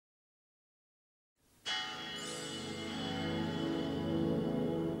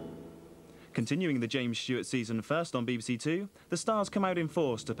Continuing the James Stewart season first on BBC Two, the stars come out in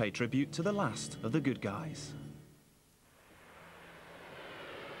force to pay tribute to the last of the good guys.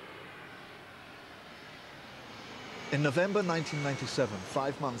 In November 1997,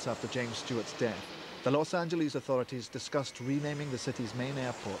 5 months after James Stewart's death, the Los Angeles authorities discussed renaming the city's main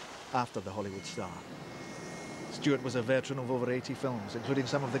airport after the Hollywood star. Stewart was a veteran of over 80 films, including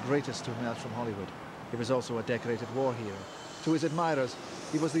some of the greatest to emerge from Hollywood. He was also a decorated war hero. To his admirers,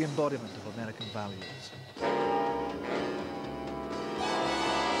 he was the embodiment of American values.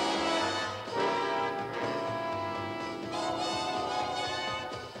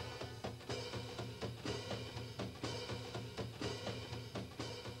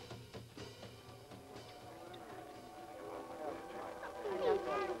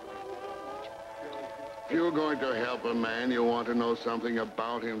 If you're going to help a man, you want to know something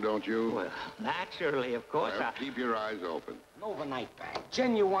about him, don't you? Well, naturally, of course. Well, keep your eyes open. An overnight bag,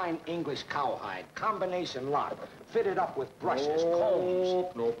 genuine English cowhide, combination lock, fitted up with brushes,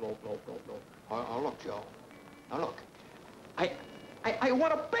 combs. No. Look, Joe. Now, look. I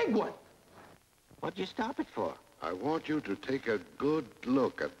want a big one. What'd you stop it for? I want you to take a good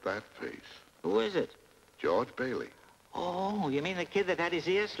look at that face. Who is it? George Bailey. Oh, you mean the kid that had his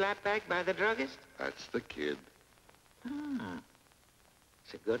ears slapped back by the druggist? That's the kid. Ah,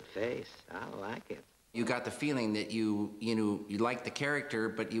 it's a good face. I like it. You got the feeling that you liked the character,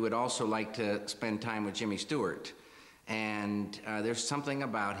 but you would also like to spend time with Jimmy Stewart. And there's something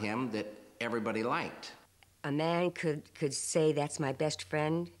about him that everybody liked. A man could say, that's my best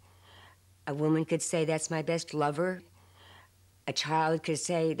friend. A woman could say, that's my best lover. A child could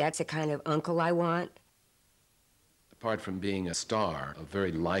say, that's the kind of uncle I want. Apart from being a star, a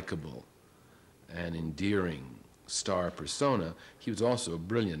very likable and endearing star persona, he was also a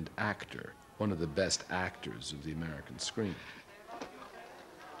brilliant actor, one of the best actors of the American screen.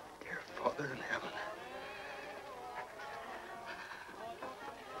 Dear Father in heaven,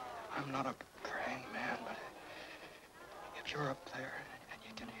 I'm not a praying man, but if you're up there and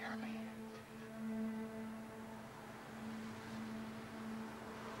you can hear me,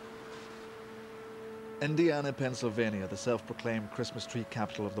 Indiana, Pennsylvania, the self-proclaimed Christmas tree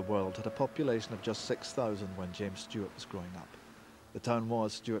capital of the world, had a population of just 6,000 when James Stewart was growing up. The town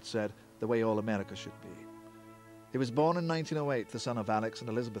was, Stewart said, the way all America should be. He was born in 1908, the son of Alex and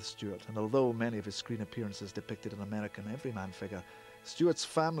Elizabeth Stewart, and although many of his screen appearances depicted an American everyman figure, Stewart's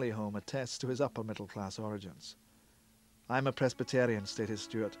family home attests to his upper-middle-class origins. I'm a Presbyterian, stated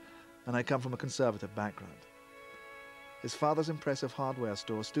Stewart, and I come from a conservative background. His father's impressive hardware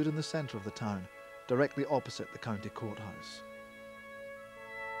store stood in the centre of the town, directly opposite the county courthouse.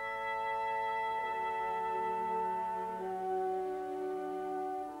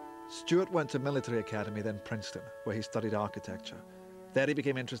 Stewart went to military academy, then Princeton, where he studied architecture. There he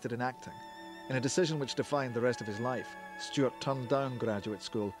became interested in acting. In a decision which defined the rest of his life, Stewart turned down graduate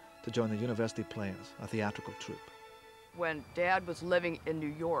school to join the University Players, a theatrical troupe. When Dad was living in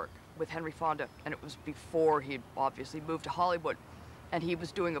New York with Henry Fonda, and it was before he'd obviously moved to Hollywood, and he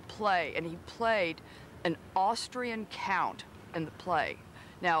was doing a play, and he played an Austrian count in the play.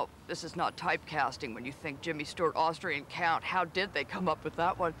 Now, this is not typecasting when you think Jimmy Stewart, Austrian count. How did they come up with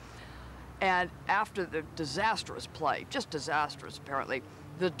that one? And after the disastrous play, just disastrous apparently,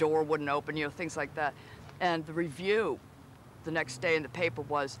 the door wouldn't open, things like that. And the review the next day in the paper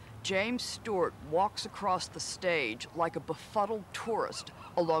was, James Stewart walks across the stage like a befuddled tourist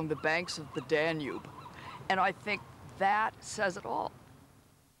along the banks of the Danube. And I think that says it all.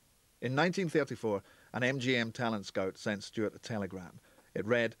 In 1934, an MGM talent scout sent Stewart a telegram. It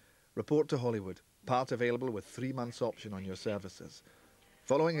read, "Report to Hollywood. Part available with 3 months option on your services."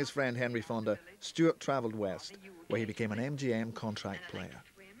 Following his friend Henry Fonda, Stewart travelled west, where he became an MGM contract player.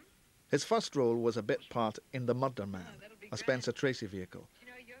 His first role was a bit part in The Murder Man, a Spencer Tracy vehicle.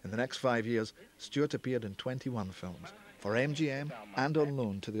 In the next 5 years, Stewart appeared in 21 films, for MGM and on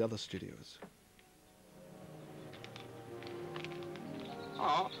loan to the other studios.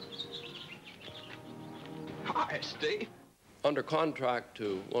 Oh. Hi, Steve. Under contract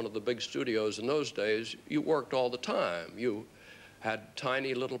to one of the big studios in those days, you worked all the time. You had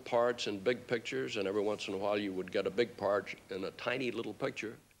tiny little parts in big pictures, and every once in a while you would get a big part in a tiny little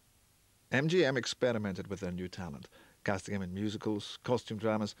picture. MGM experimented with their new talent, casting him in musicals, costume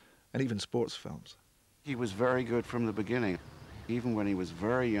dramas, and even sports films. He was very good from the beginning, even when he was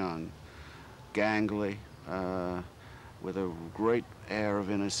very young, gangly, with a great air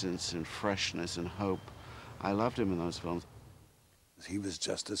of innocence and freshness and hope. I loved him in those films. He was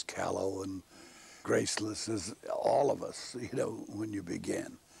just as callow and graceless as all of us, when you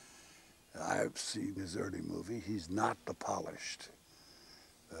begin. I've seen his early movie. He's not the polished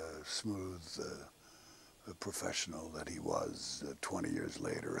smooth professional that he was 20 years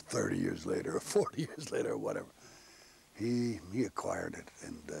later, or 30 years later, or 40 years later, or whatever. He acquired it,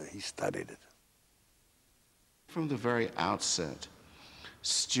 and he studied it. From the very outset,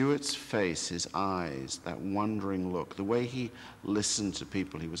 Stewart's face, his eyes, that wondering look, the way he listened to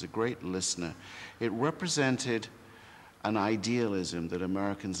people, he was a great listener. It represented an idealism that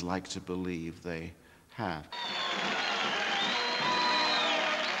Americans like to believe they have.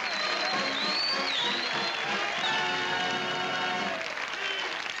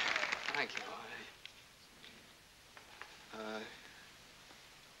 Thank you.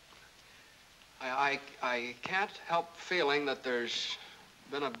 I can't help feeling that there's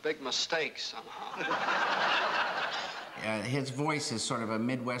been a big mistake somehow. His voice is sort of a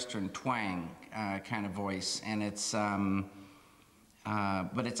Midwestern twang kind of voice, and it's, but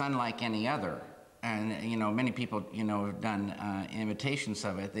it's unlike any other. And, you know, many people, you know, have done imitations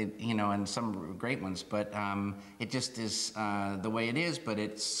of it, you know, and some great ones, but it just is the way it is, but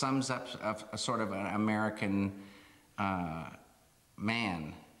it sums up a sort of an American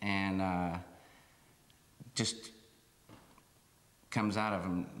man, and just comes out of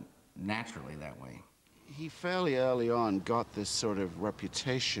him naturally that way. He fairly early on got this sort of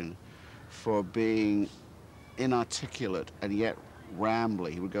reputation for being inarticulate and yet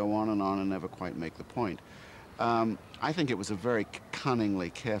rambly. He would go on and never quite make the point. I think it was a very cunningly,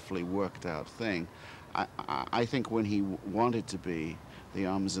 carefully worked out thing. I think when he wanted to be, the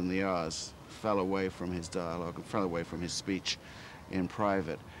ums and the ahs fell away from his dialogue and fell away from his speech in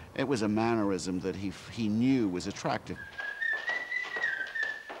private. It was a mannerism that he knew was attractive.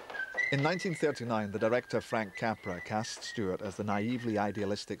 In 1939, the director Frank Capra cast Stewart as the naively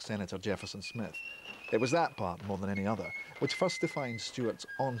idealistic Senator Jefferson Smith. It was that part, more than any other, which first defined Stewart's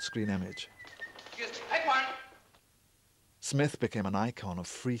on-screen image. Take one. Smith became an icon of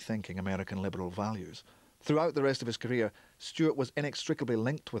free-thinking American liberal values. Throughout the rest of his career, Stewart was inextricably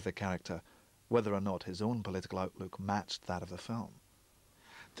linked with the character, whether or not his own political outlook matched that of the film.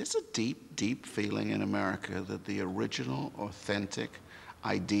 There's a deep, deep feeling in America that the original, authentic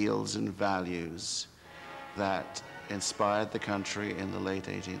ideals and values that inspired the country in the late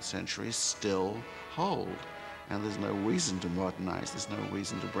 18th century still hold. And there's no reason to modernize, there's no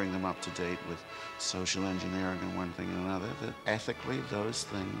reason to bring them up to date with social engineering and one thing and another, that ethically those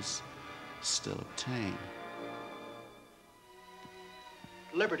things still obtain.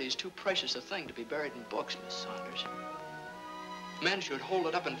 Liberty is too precious a thing to be buried in books, Miss Saunders. Men should hold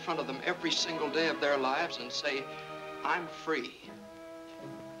it up in front of them every single day of their lives and say, I'm free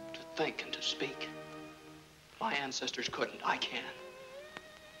to think and to speak. My ancestors couldn't, I can.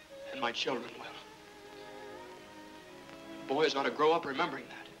 And my children will. Boys ought to grow up remembering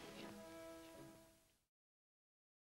that.